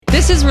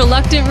is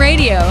Reluctant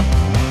Radio.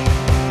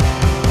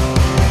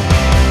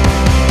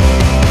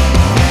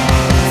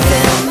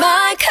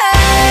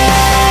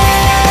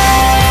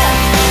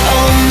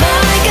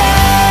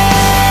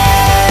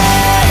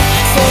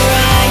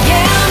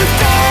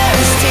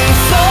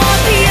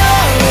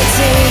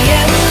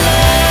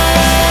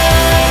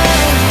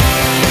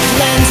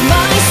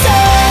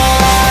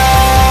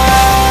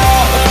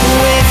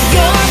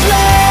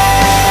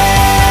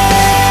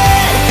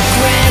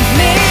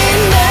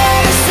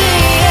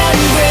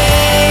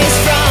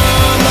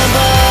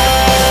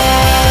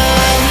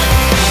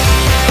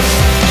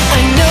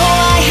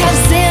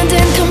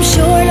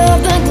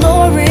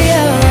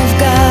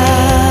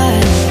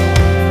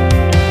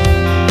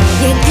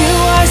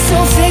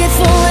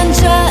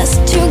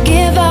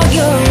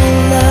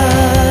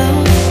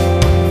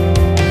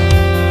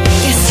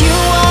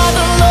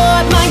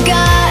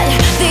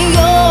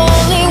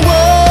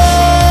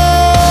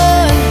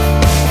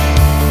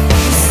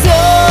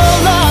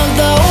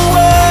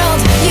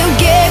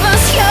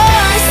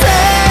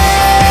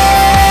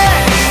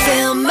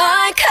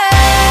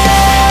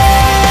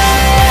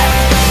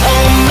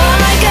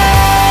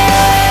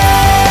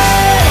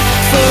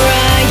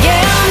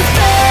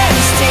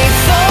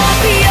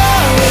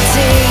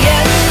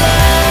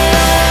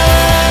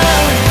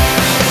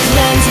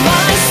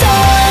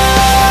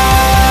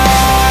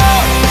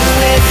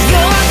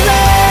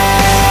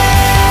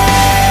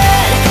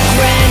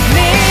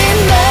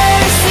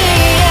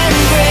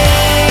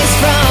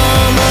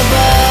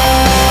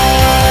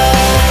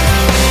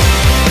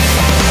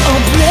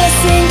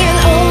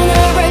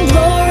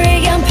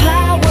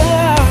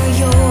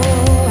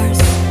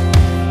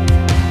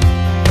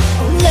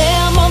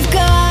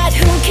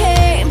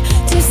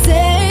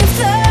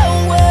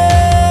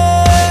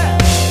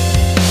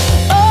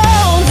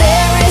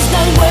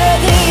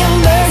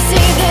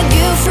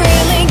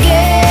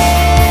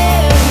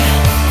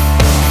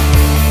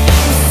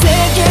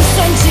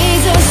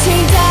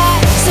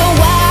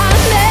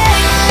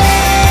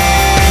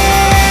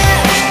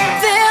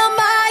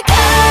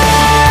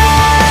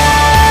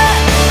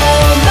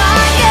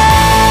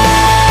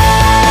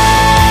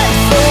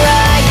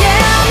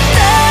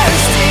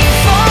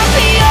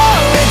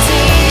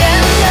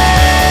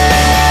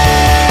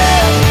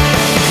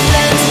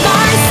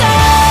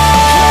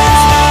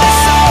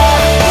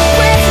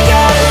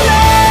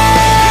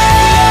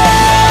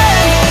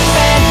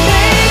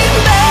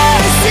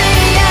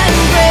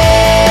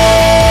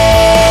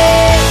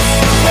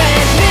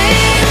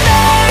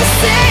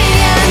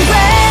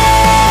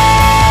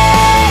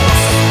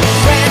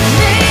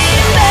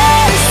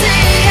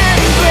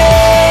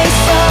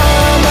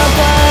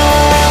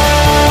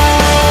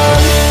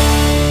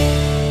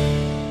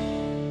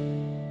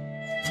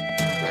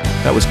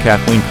 That was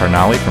Kathleen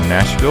Carnally from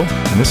Nashville,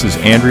 and this is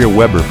Andrea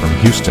Weber from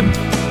Houston.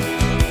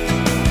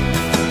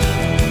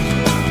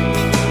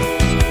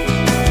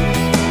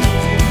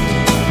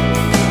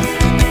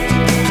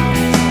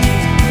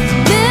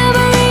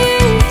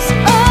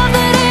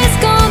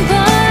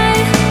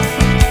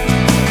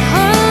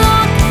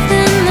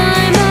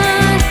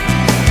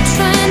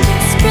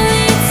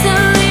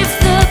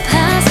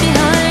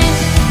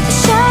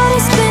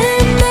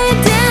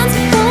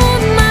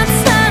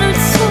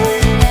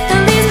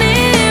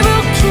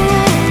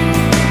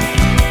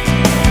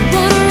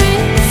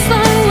 Wondering if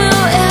I will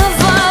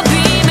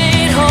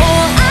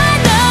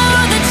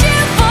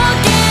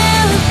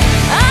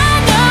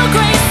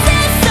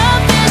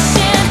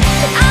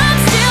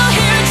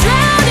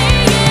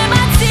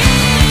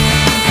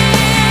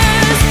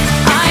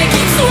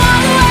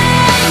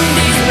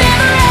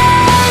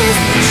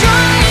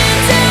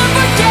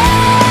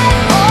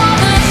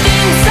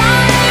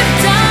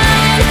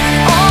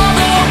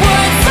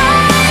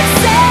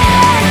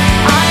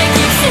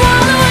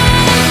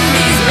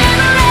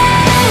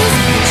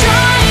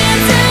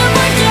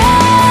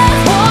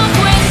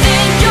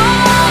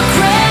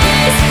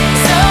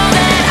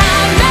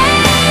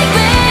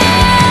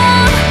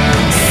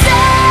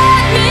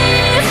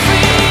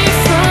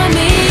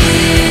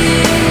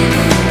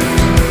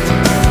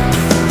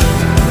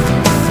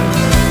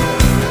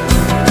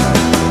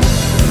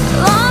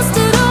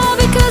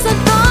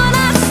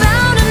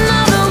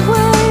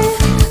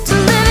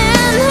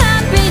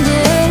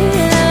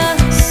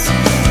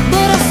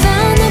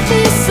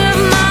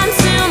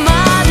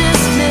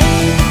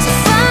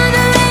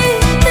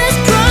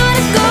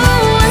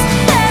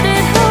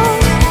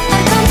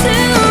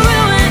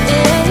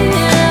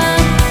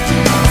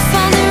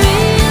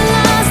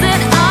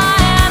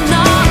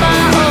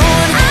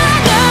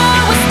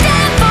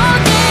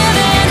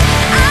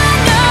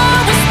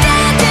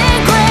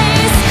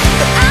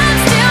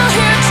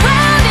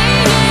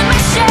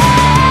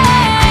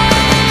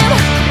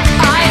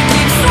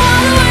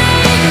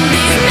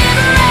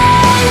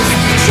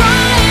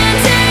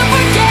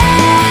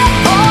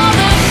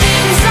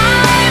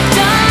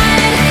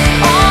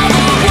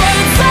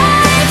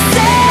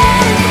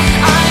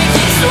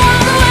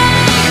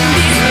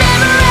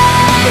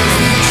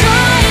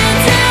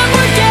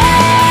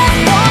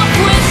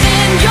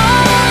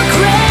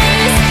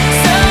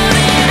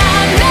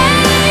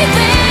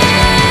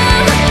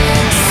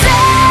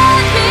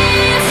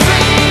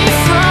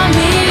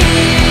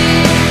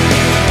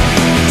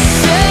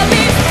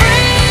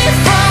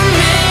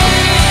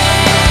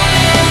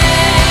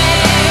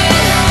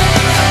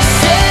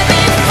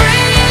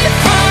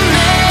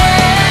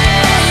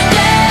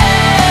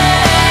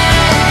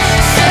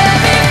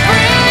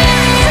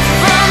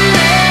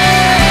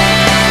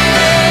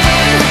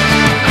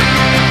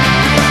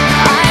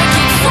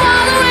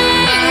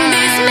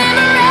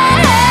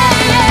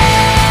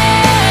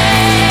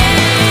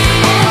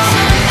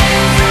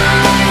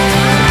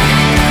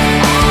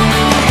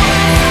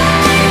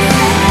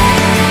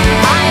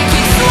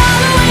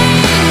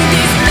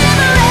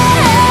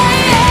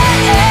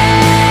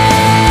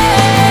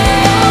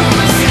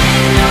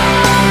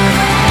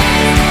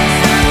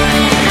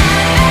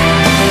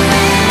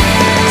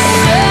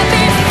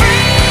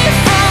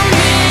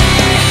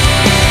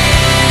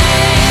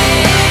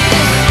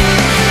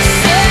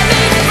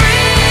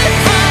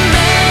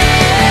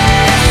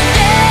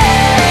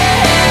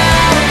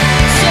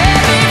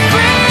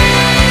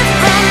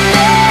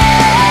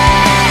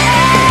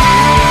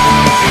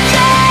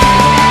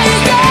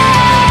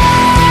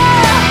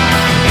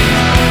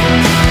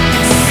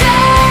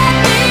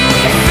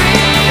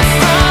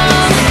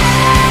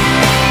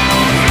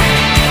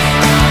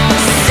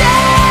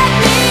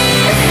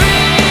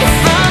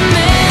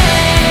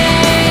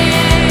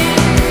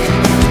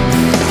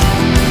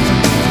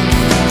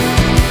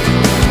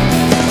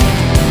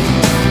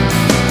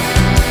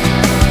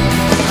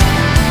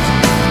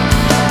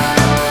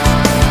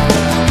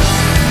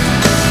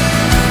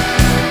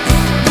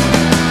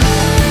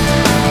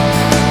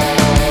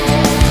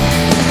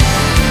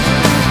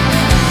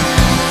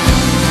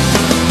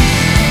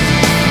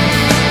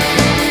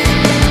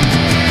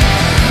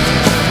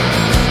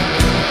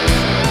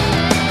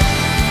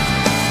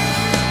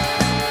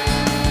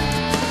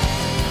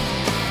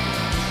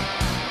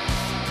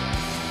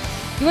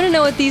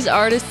know what these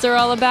artists are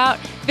all about?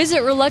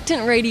 Visit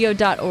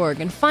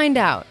reluctantradio.org and find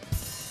out.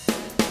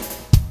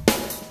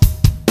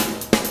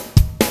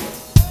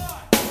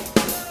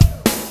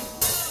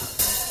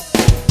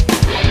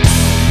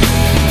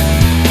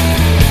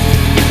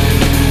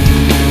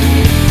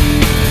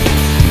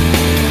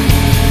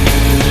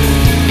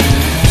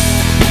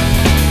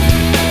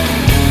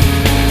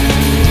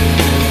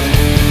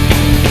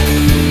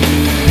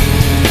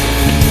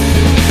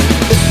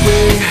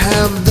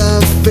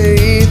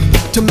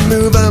 To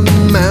move a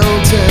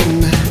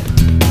mountain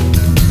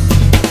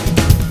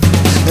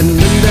and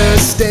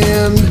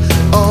understand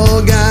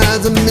all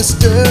God's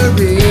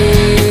mysteries,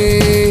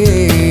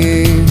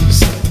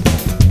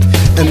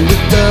 and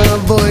with the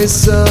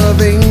voice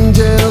of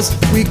angels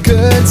we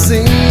could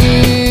sing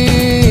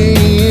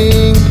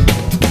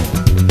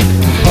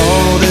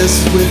all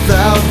this.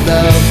 Without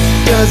love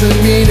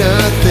doesn't mean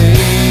a thing.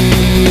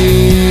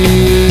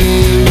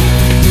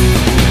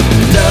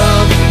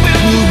 Love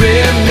will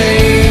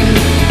remain.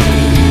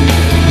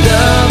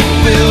 Love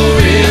will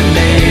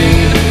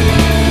remain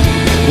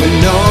when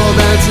all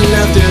that's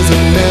left is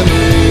a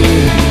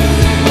memory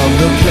of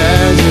the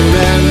pleasure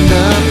and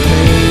the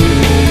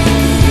pain.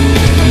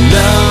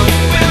 Love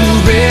will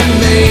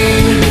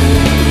remain.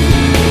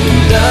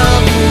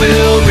 Love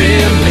will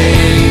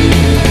remain.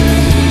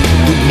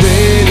 The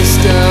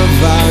greatest of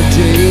our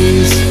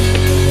days.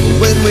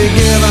 When we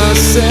give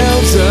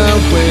ourselves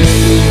away,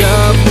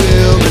 love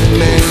will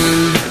remain.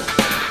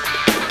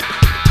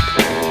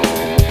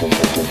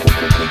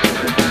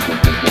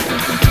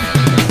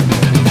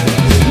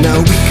 Now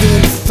we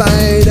could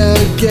fight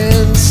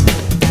against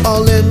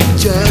all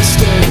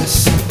injustice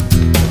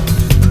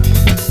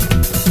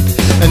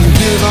and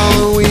give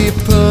all we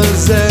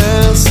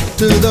possess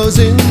to those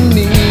in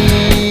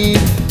need,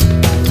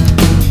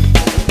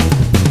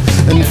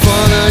 and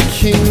for the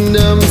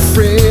kingdom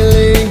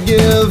freely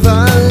give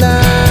our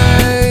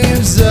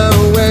lives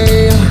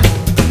away.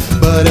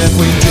 But if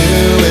we do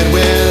it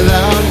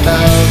without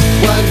love,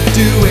 what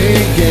do we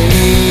gain?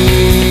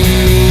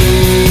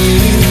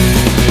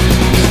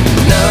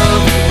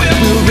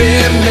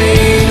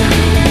 Remain.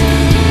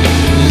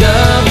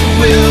 Love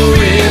will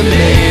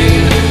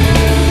remain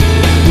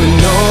when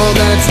all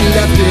that's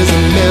left is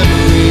a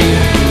memory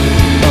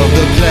of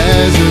the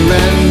pleasure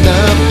and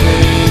the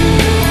pain.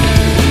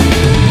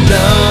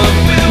 Love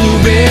will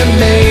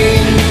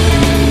remain.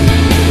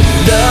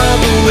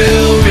 Love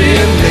will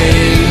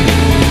remain.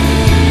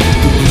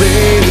 The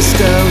greatest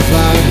of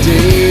our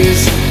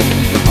days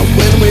are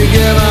when we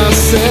give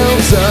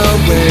ourselves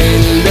away.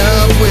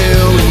 Love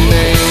will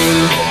remain.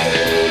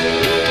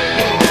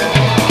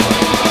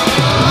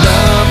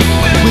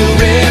 Will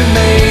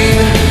remain.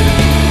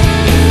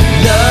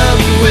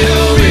 Love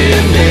will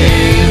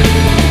remain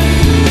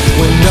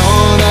when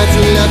all that's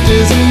left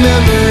is a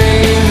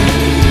memory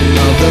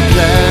of the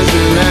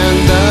pleasure and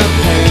the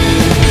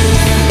pain.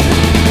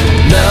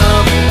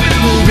 Love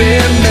will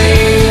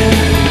remain.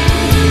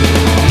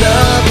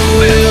 Love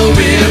will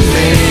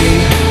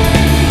remain.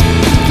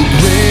 The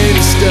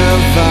greatest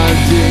of our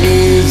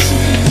days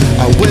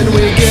are when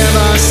we give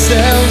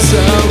ourselves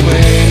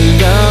away.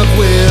 Love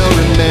will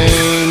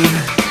remain.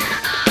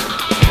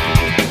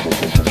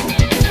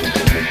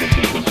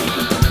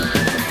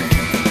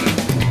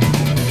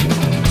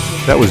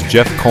 That was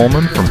Jeff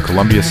Coleman from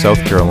Columbia,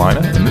 South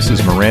Carolina, and this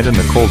is Miranda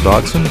Nicole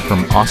Dodson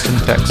from Austin,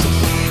 Texas.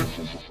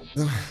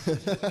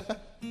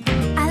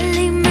 I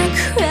lay my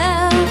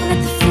crown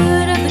at the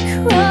foot of the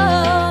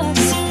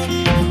cross,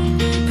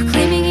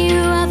 proclaiming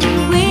you are the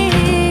way.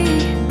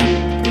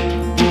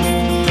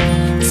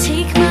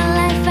 Take my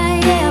life, I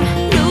am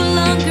no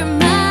longer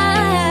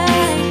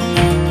mine.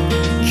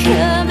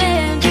 Come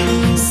and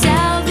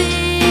salvage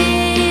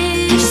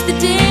the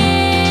day.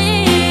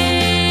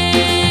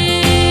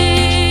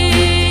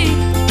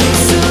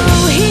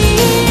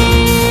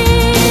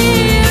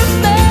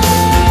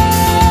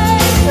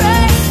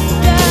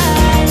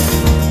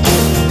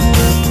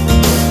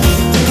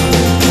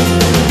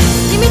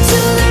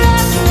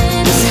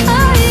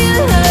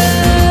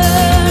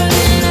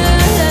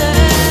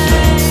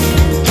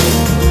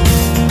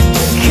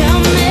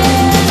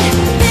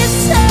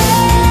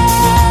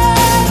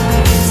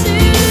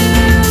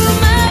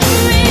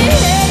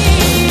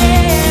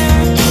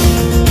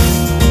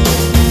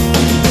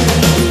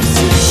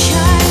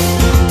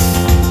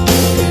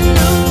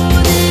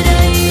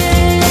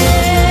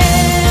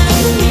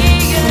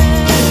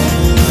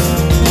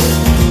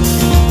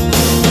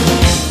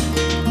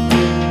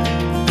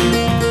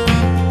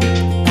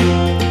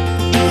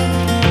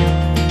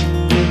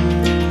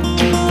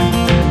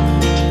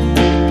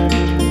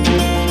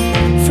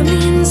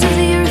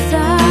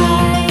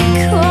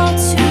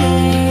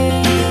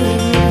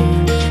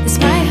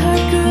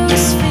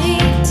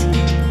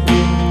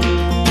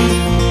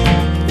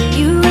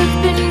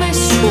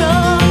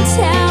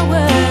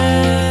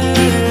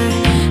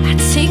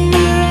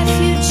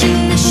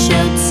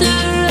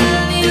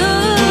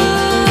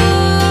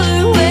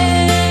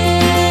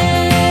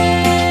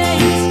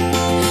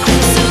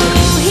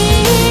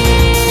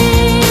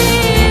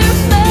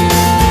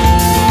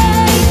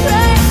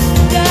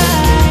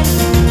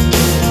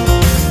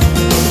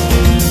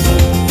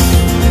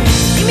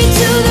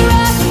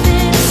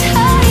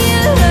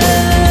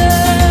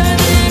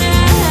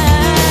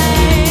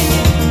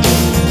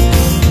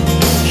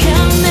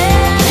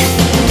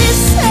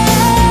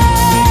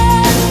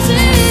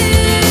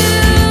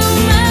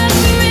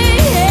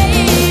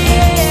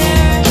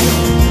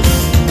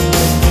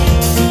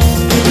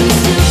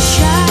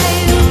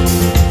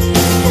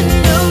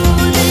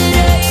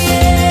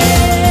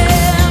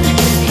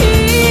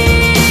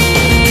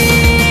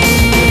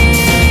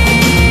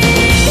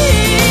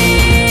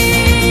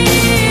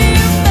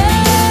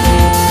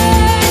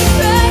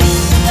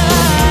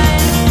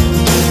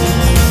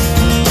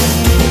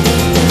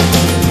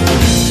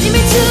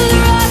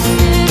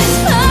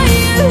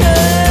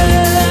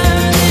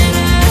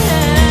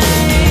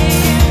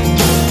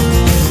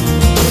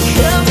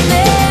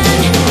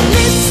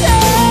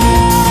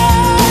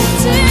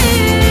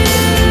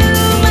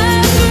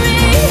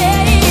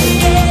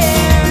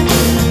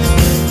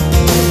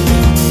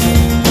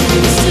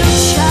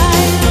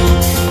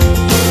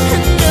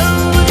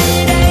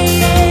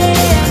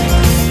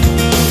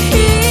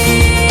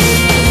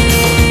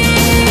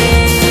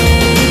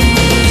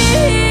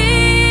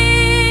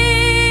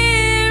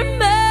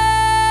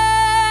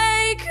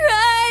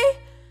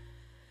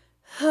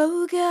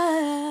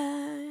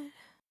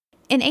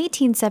 In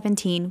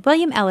 1817,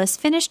 William Ellis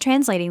finished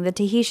translating the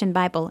Tahitian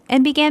Bible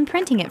and began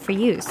printing it for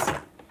use.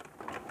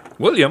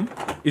 William,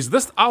 is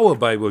this our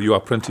Bible you are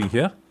printing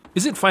here?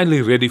 Is it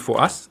finally ready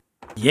for us?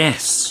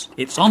 Yes,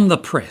 it's on the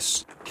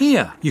press.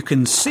 Here, you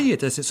can see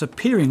it as it's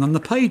appearing on the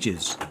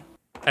pages.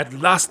 At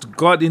last,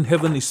 God in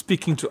heaven is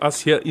speaking to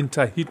us here in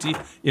Tahiti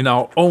in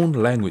our own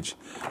language.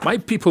 My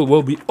people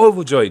will be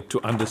overjoyed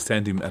to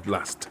understand him at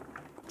last.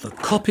 The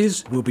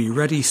copies will be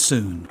ready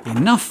soon,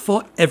 enough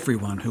for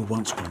everyone who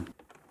wants one.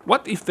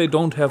 What if they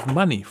don't have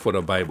money for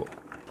a Bible?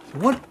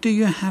 What do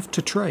you have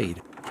to trade?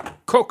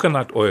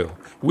 Coconut oil.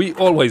 We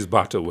always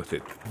barter with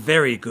it.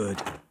 Very good.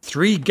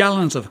 3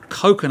 gallons of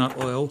coconut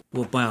oil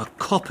will buy a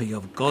copy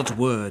of God's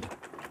Word.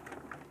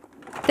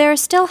 There are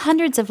still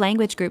hundreds of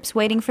language groups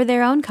waiting for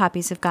their own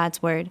copies of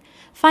God's Word.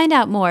 Find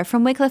out more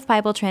from Wycliffe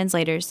Bible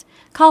Translators.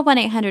 Call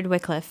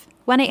 1-800-WYCLIFFE,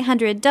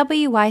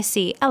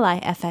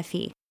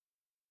 1-800-WYCLIFFE.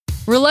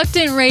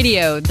 Reluctant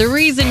Radio, the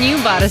reason you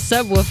bought a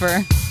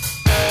subwoofer.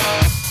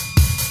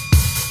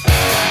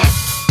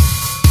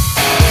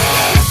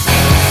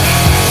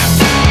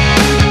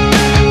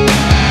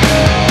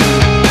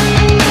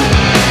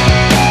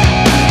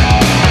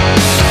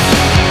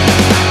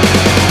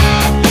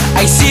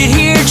 I sit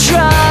here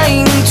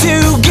trying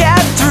to get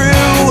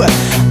through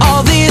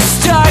all this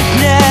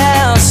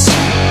darkness.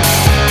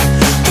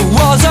 The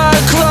walls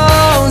are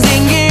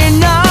closing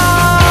in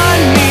on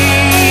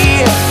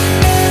me.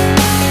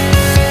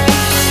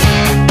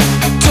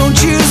 Don't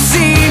you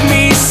see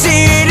me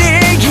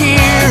sitting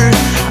here?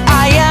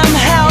 I am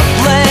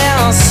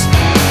helpless.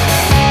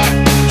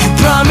 You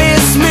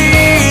promised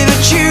me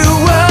that you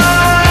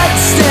would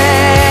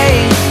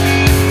stay.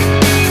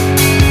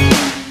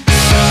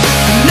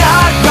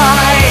 Not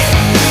right,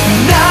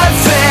 not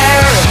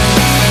fair.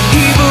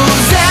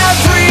 Evil's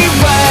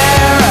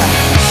everywhere.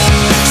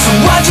 So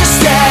watch your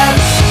step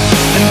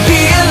and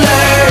be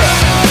alert.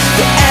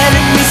 The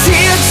enemy's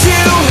here to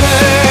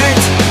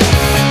hurt.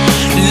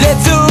 Let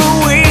the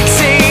weak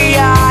say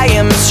I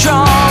am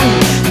strong.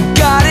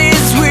 God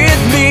is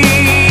with me.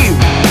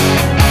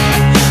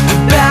 The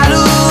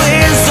battle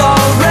is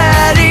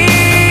already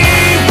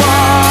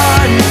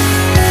won.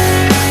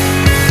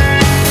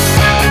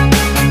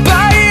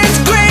 By His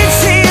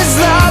grace, His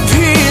love,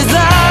 His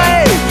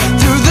light,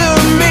 through the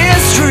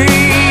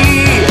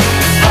mystery,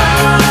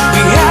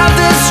 we have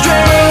the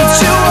strength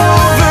to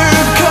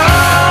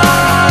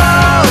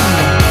overcome.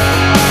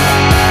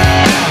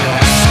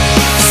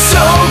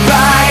 So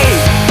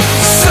bright,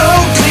 so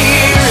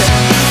clear,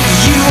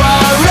 you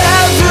are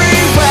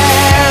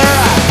everywhere.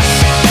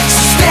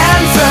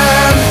 Stand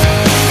firm,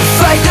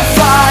 fight the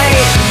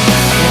fight.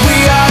 We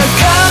are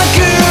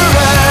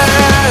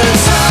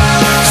conquerors.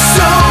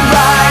 So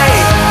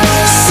bright,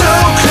 so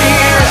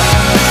clear,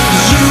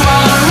 you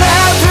are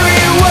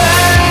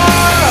everywhere.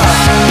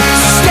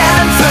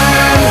 Stand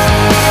firm,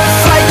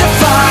 fight the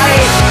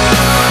fight.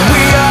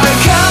 We are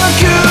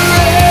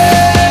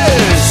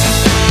conquerors.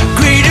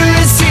 Greater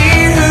is He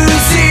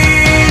who's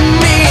in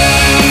me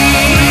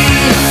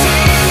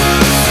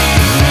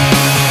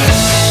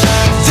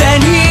than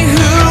he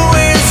who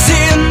is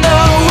in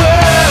the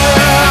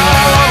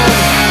world.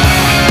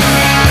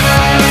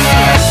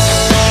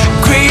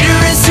 Greater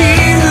is He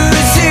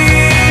who's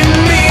in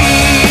me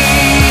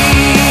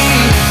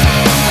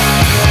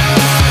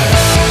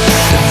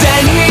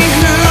than he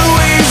who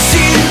is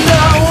in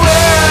the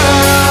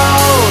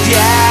world.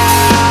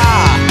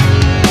 Yeah.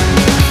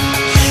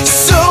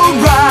 So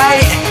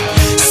bright,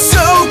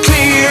 so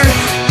clear,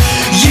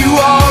 you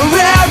are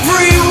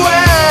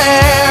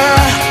everywhere.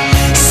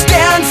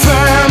 Stand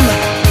firm,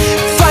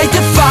 fight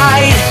the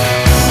fight.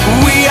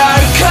 We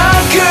are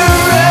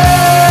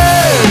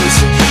conquerors.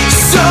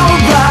 So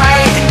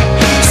bright,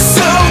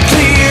 so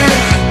clear.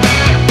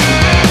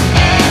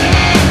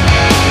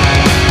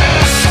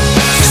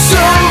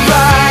 So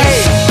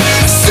bright,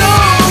 so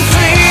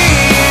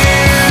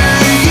clear,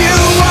 you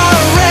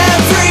are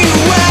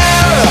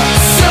everywhere.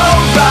 So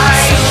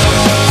bright,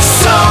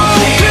 so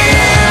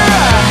clear,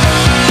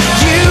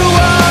 you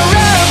are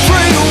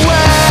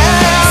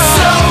everywhere.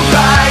 So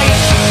bright,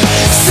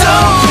 so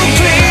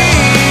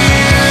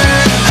clear,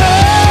 oh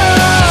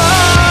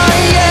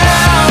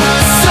yeah.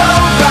 So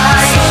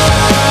bright,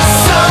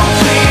 so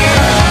clear,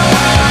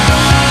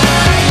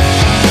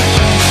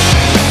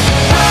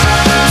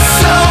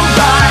 so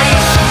bright,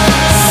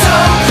 so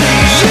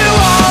clear, you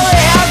are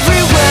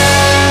everywhere.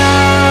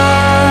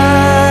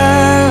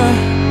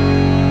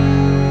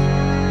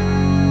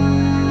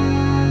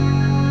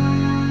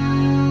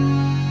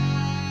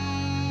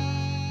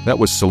 That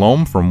was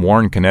Salome from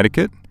Warren,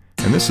 Connecticut,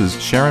 and this is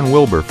Sharon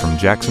Wilbur from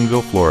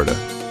Jacksonville, Florida.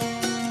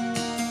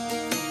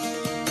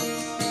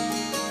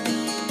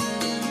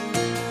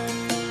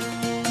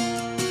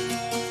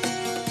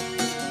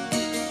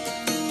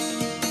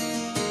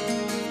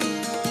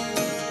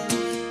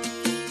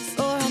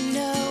 For I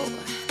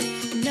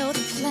know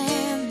the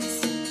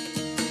plans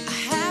I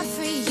have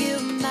for you,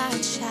 my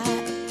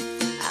child.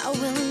 I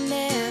will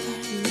never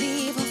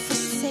leave or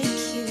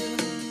forsake you.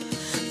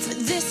 For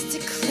this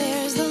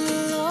declares the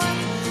Lord,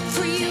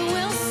 for you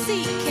will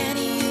seek and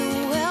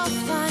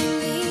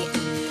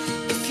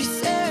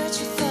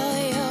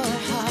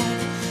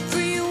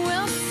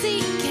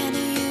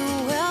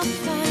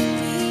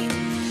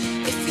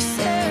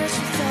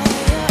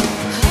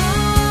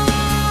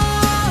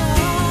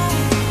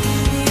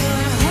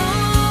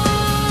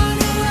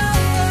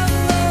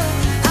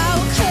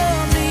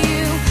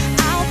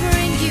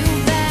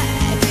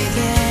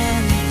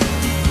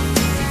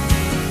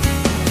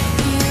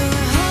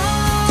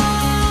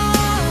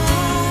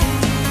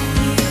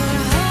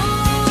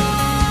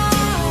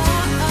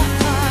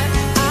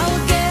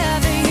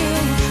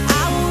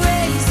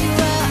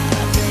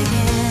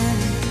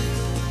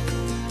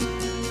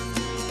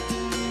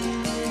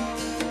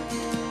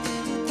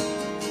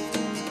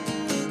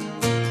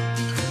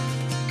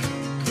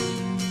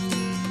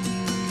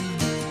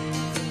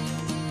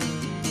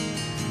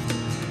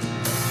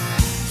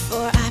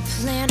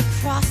plan to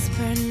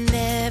prosper,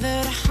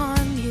 never to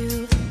harm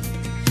you.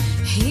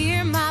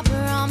 Hear my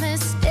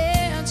promise,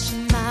 El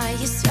Shema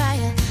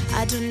Yisrael,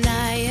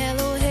 Adonai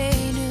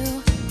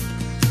Eloheinu,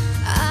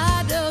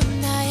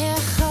 Adonai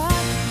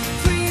Echad.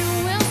 For you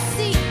will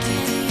seek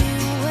and you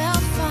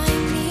will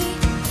find me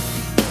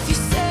if you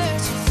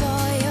search with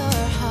all your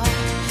heart.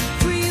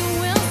 For you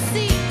will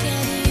seek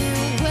and you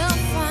will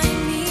find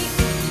me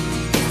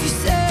if you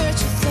search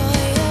with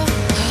all your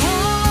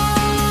heart.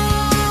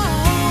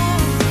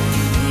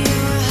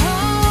 Your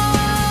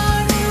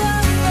heart,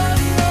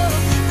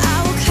 I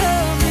will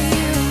cover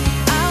you,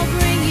 I'll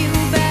bring you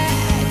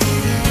back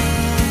again.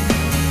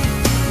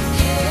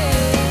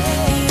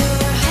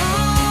 Your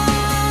heart,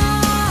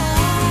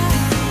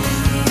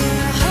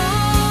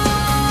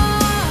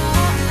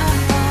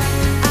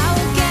 I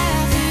will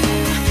gather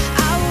you,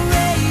 I will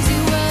raise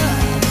you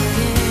up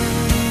again.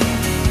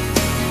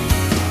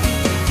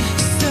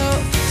 So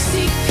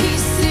seek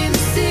peace in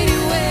the city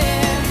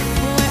where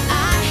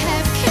I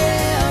have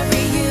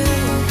carried you.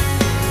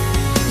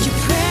 Your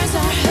prayers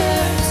are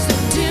heard, so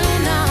do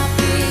not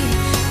be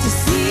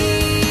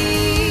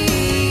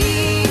deceived.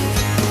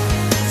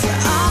 For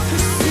I'll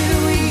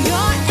pursue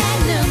your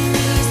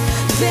enemies,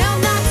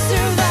 they'll not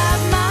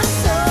survive my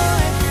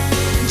sword.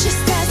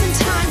 Just as in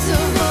times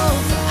of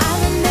old, I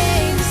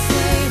remain the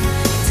same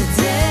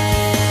today.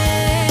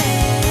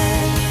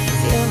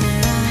 Feel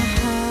my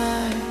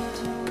heart,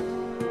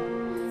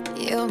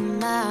 you're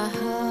my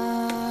heart,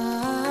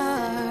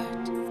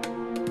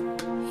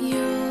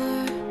 you're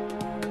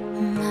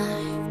my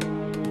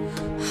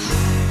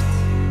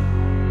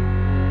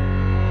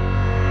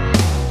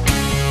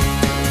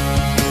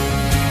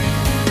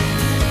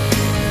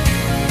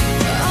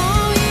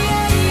oh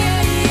yeah,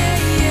 yeah, yeah,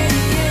 yeah,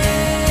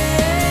 yeah.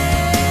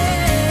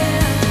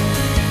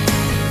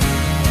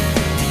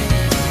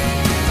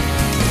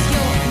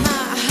 You're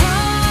my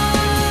heart,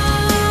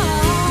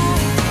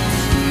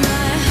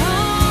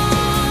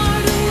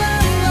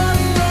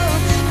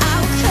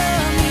 I'll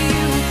come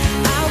you,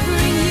 I'll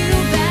bring you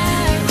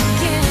back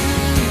again.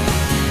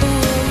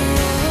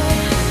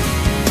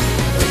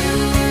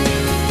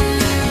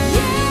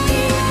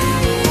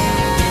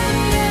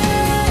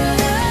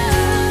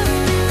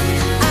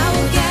 I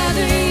will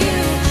gather you,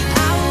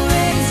 I will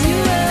raise you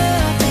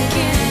up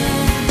again.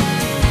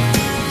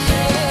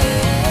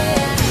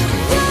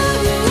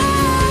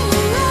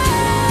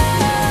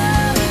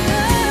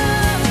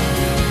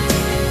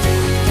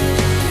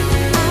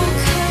 I'll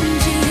come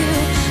to you,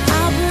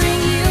 I'll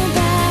bring you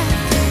back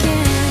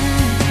again.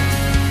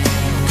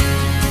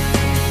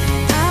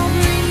 I'll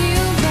bring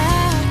you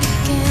back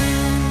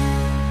again.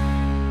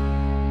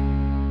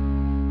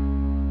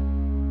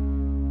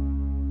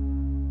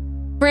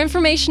 For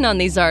information on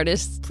these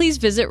artists, please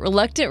visit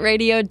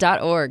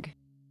reluctantradio.org.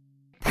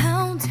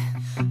 Pound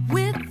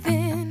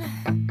within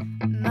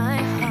my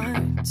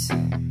heart.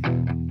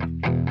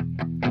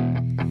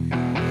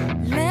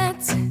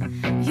 Let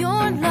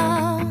your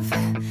love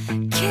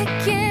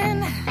kick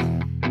in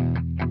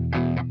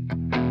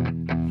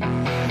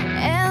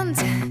and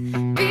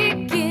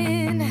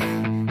begin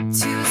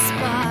to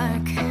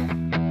spark.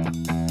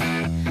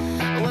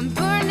 One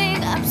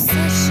burning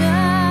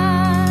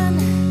obsession,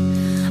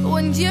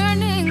 one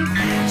yearning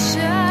passion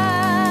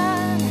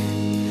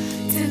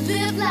to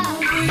live life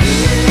for you.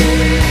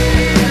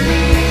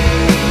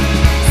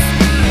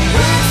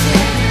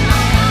 Worship in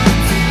my heart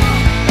too,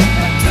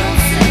 but don't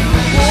say a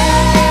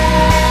word.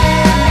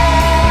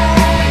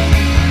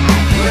 I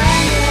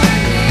pray your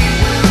name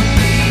will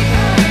be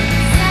heard,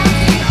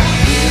 sounding on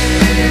you.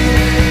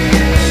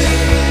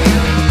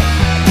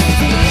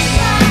 Feed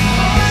my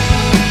heart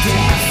with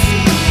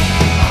dancing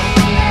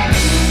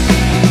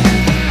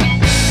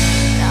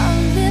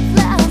I'll live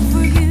loud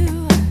for you.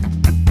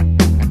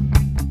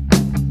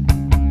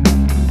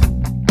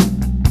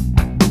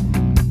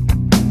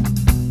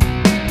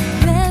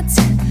 Let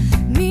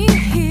me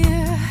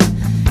hear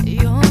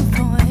your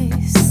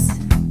voice.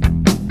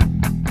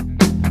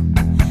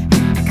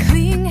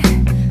 Cling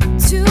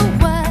to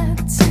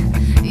what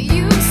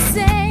you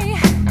say.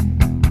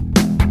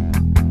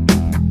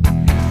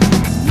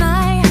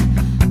 My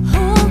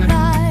whole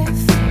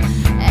life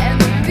and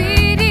the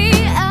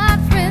beating of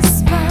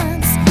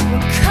response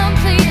will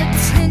complete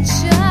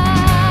attention.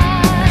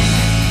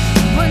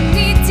 One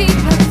need deep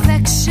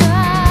perfection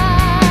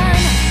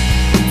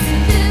to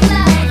live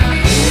like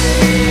you.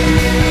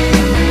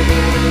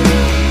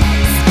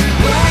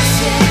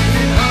 Worship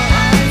in all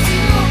I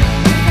do,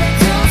 but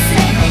don't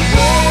say a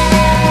word.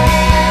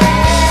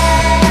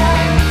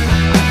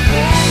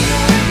 Pray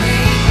your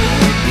name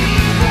will be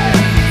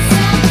heard,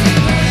 sounding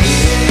like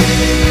you.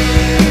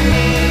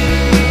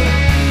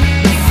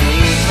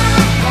 Feed my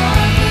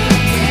heart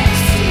with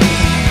dancing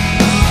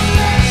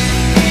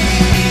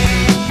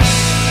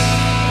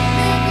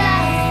live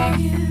loud for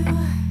you.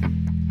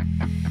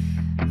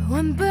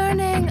 One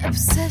burning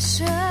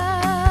obsession,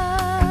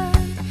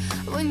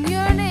 one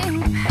yearning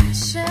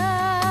passion,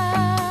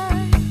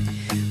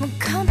 one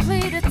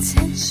complete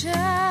attention,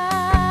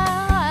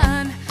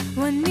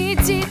 one need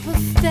deep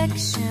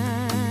affection,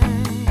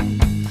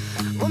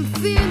 one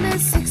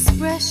fearless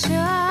expression,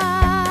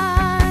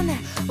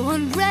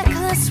 one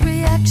reckless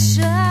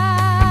reaction,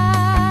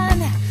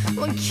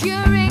 one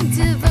curing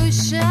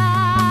devotion,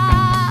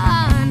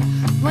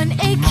 one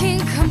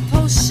aching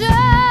compulsion.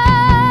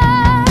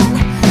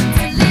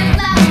 To live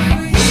life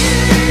for you,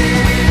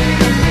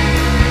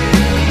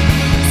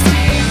 to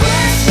be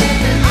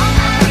worshipped in all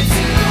I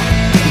do.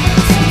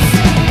 Don't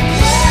say a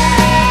word.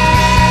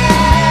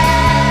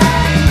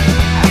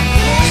 I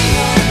pray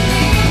your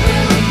name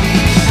will be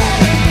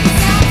heard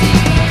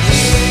resounding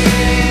here.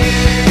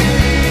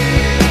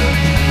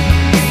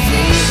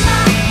 See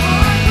my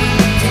heart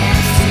will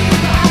dance to you.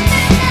 I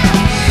live now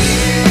for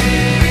you.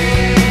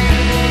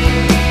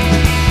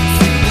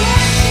 To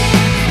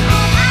worship in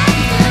all I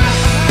do.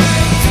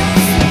 Don't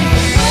say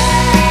a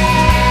word.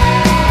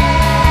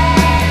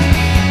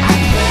 I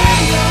pray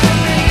your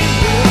name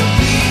will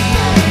be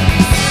heard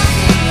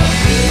resounding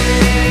here.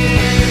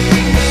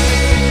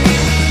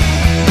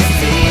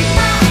 See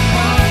my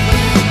heart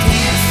will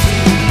dance to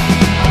you.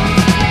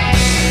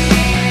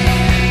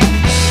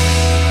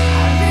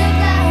 I live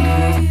now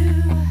for you.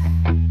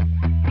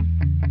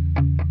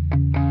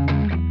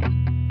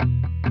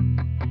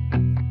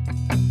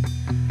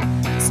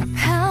 To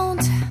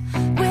pound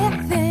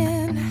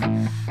within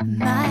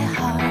my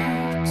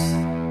heart.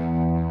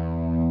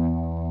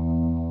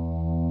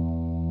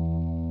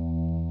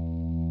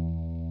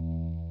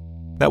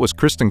 That was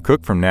Kristen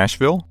Cook from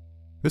Nashville.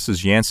 This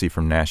is Yancey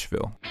from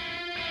Nashville.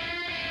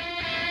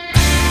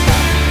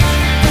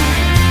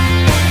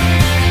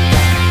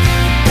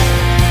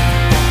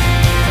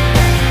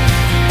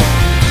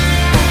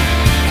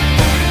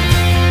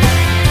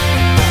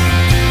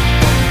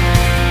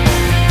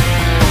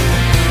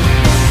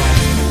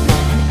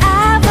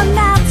 I will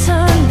not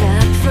turn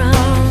back from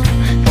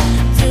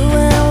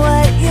doing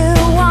what you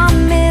want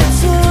me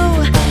to.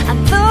 And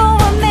though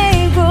I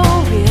may grow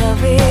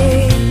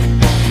weary,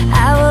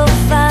 I will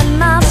find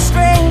my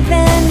strength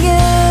in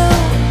you.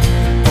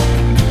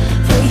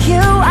 For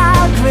you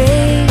are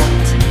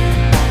great,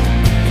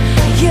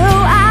 you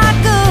are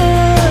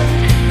good,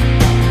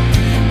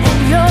 and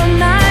you're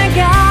my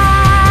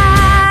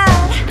God.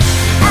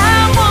 I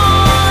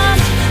want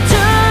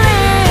to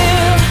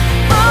live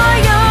for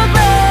your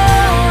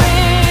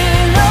glory,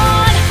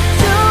 Lord,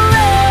 to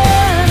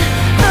run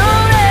the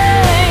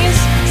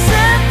race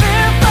set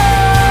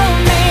before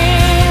me,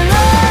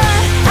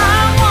 Lord. I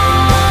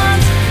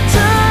want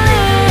to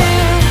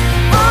live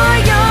for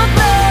your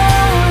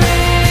glory,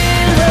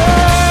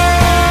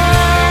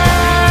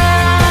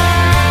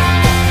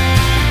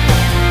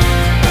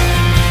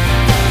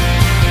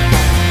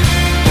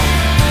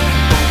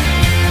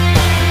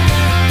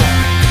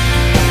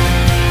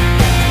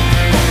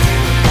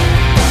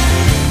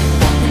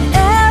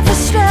 every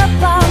step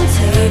I'm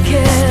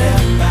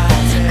taking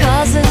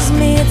causes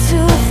me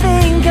to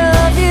think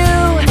of you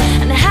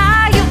and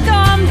how you've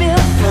gone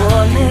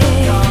before me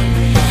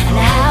and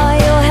how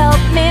you'll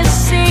help me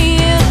see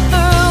it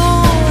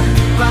through.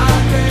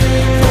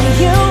 For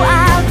you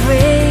are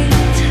great,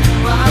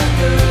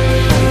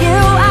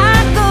 you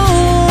are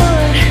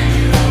good,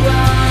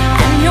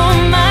 and you're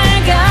my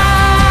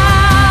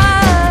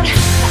God.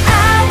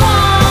 I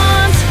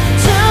want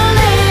to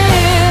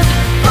live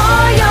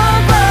for your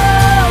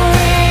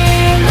glory,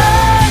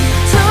 Lord,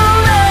 to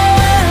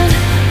run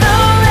the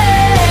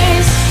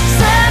race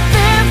set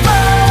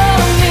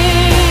before me,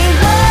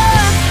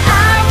 Lord.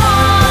 I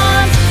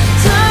want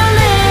to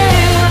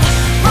live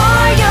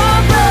for your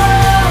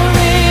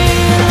glory,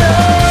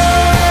 Lord.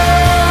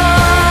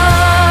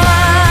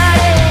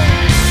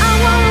 I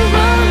wanna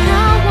run,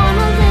 I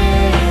wanna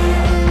live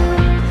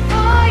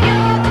for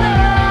your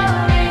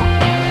glory,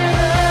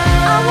 Lord.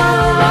 I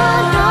wanna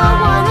run, I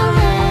wanna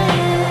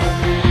live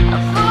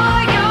for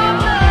your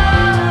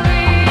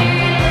glory,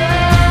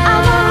 Lord. I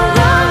wanna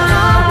run,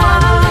 I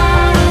wanna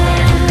live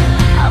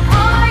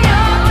for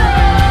your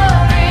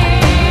glory,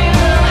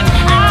 Lord.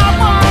 I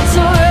want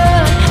to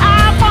run,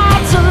 I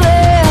want to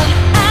live,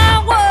 I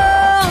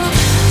want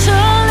to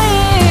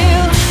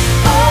live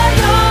for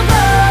your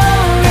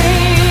glory,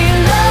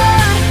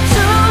 Lord,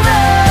 to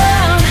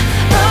run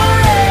the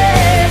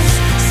race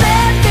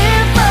set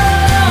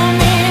before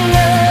me,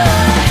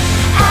 Lord.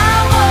 I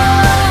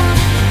want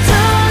to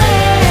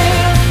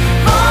live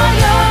for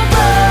your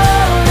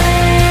glory,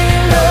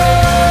 Lord.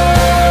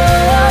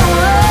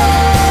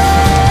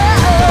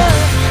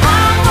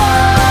 I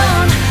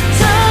want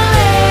to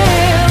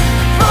live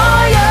for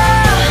your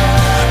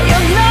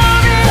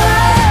glory,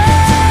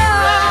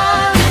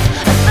 Lord.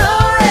 The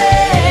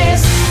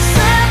race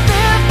set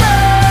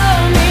before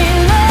me,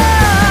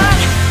 Lord.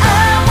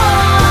 I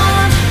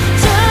want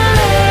to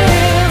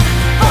live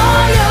for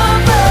your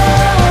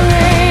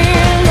glory,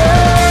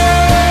 Lord.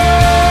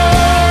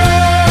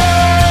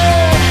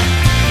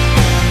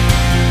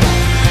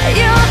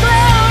 Your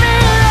glory,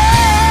 Lord.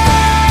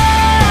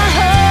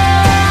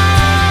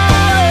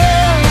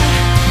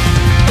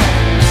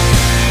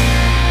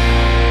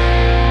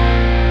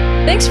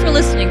 Thanks for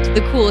listening to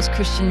the coolest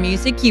Christian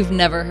music you've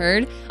never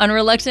heard on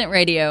Reluctant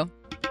Radio.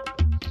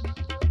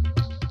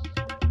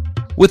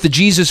 With the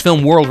Jesus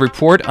Film World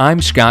Report, I'm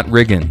Scott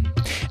Riggin.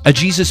 A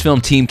Jesus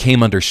Film team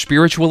came under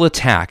spiritual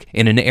attack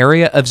in an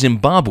area of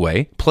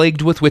Zimbabwe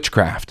plagued with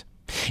witchcraft.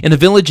 In a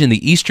village in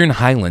the eastern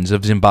highlands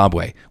of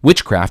Zimbabwe,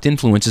 witchcraft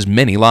influences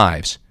many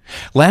lives.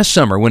 Last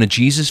summer, when a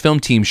Jesus Film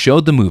team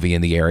showed the movie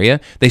in the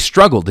area, they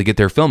struggled to get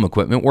their film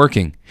equipment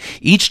working.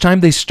 Each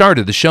time they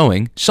started the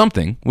showing,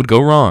 something would go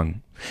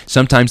wrong.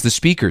 Sometimes the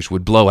speakers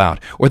would blow out,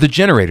 or the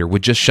generator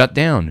would just shut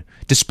down.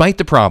 Despite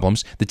the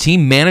problems, the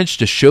team managed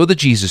to show the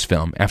Jesus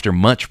Film after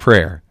much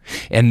prayer,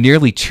 and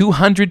nearly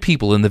 200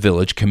 people in the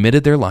village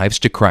committed their lives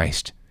to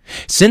Christ.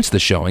 Since the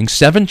showing,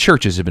 7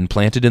 churches have been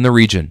planted in the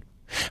region.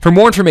 For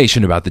more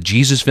information about the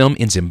Jesus Film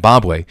in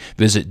Zimbabwe,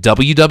 visit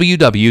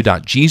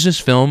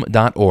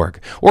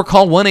www.jesusfilm.org or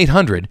call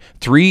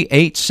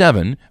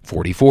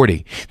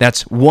 1-800-387-4040.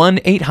 That's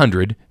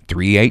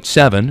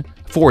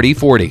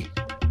 1-800-387-4040.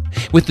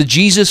 With the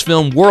Jesus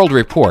Film World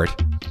Report,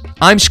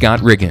 I'm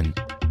Scott Riggin.